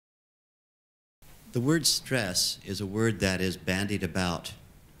The word stress is a word that is bandied about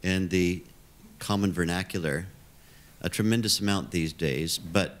in the common vernacular a tremendous amount these days,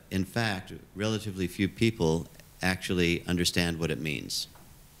 but in fact, relatively few people actually understand what it means.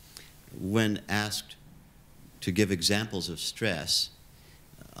 When asked to give examples of stress,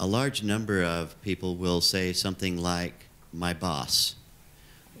 a large number of people will say something like, my boss,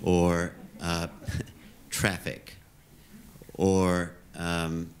 or traffic, or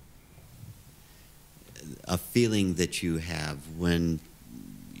a feeling that you have when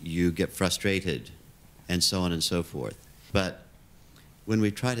you get frustrated, and so on and so forth. But when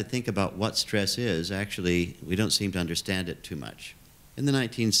we try to think about what stress is, actually, we don't seem to understand it too much. In the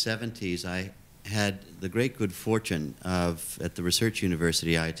 1970s, I had the great good fortune of, at the research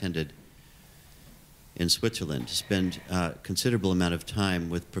university I attended in Switzerland, to spend a considerable amount of time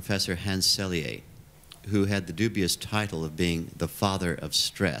with Professor Hans Selye, who had the dubious title of being the father of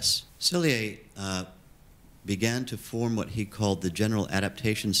stress. Selye began to form what he called the general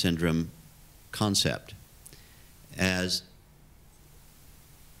adaptation syndrome concept, as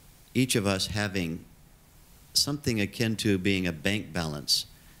each of us having something akin to being a bank balance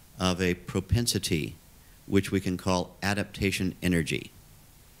of a propensity which we can call adaptation energy.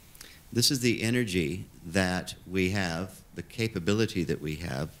 This is the energy that we have, the capability that we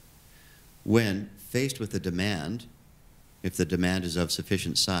have, when faced with a demand, if the demand is of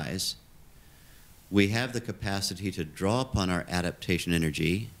sufficient size, we have the capacity to draw upon our adaptation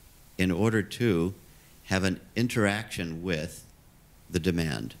energy in order to have an interaction with the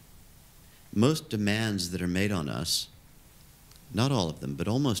demand. Most demands that are made on us, not all of them, but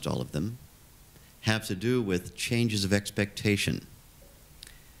almost all of them, have to do with changes of expectation.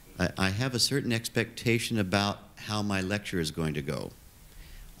 I have a certain expectation about how my lecture is going to go.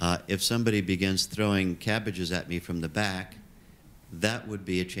 If somebody begins throwing cabbages at me from the back, that would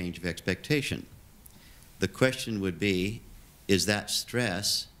be a change of expectation. The question would be, is that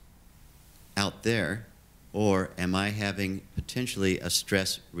stress out there, or am I having potentially a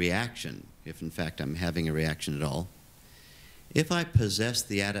stress reaction, if in fact I'm having a reaction at all? If I possess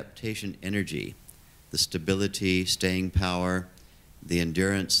the adaptation energy, the stability, staying power, the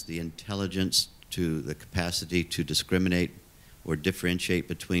endurance, the intelligence, to the capacity to discriminate or differentiate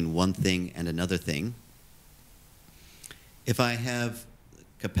between one thing and another thing, if I have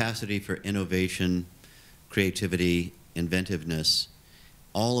capacity for innovation, creativity, inventiveness,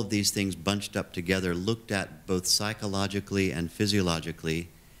 all of these things bunched up together, looked at both psychologically and physiologically,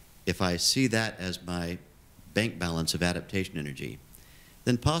 if I see that as my bank balance of adaptation energy,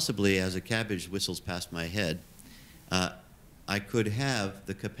 then possibly as a cabbage whistles past my head, I could have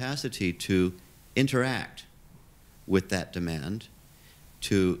the capacity to interact with that demand,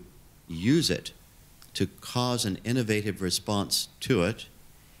 to use it, to cause an innovative response to it,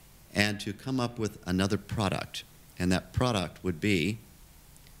 and to come up with another product. And that product would be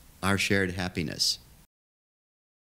our shared happiness.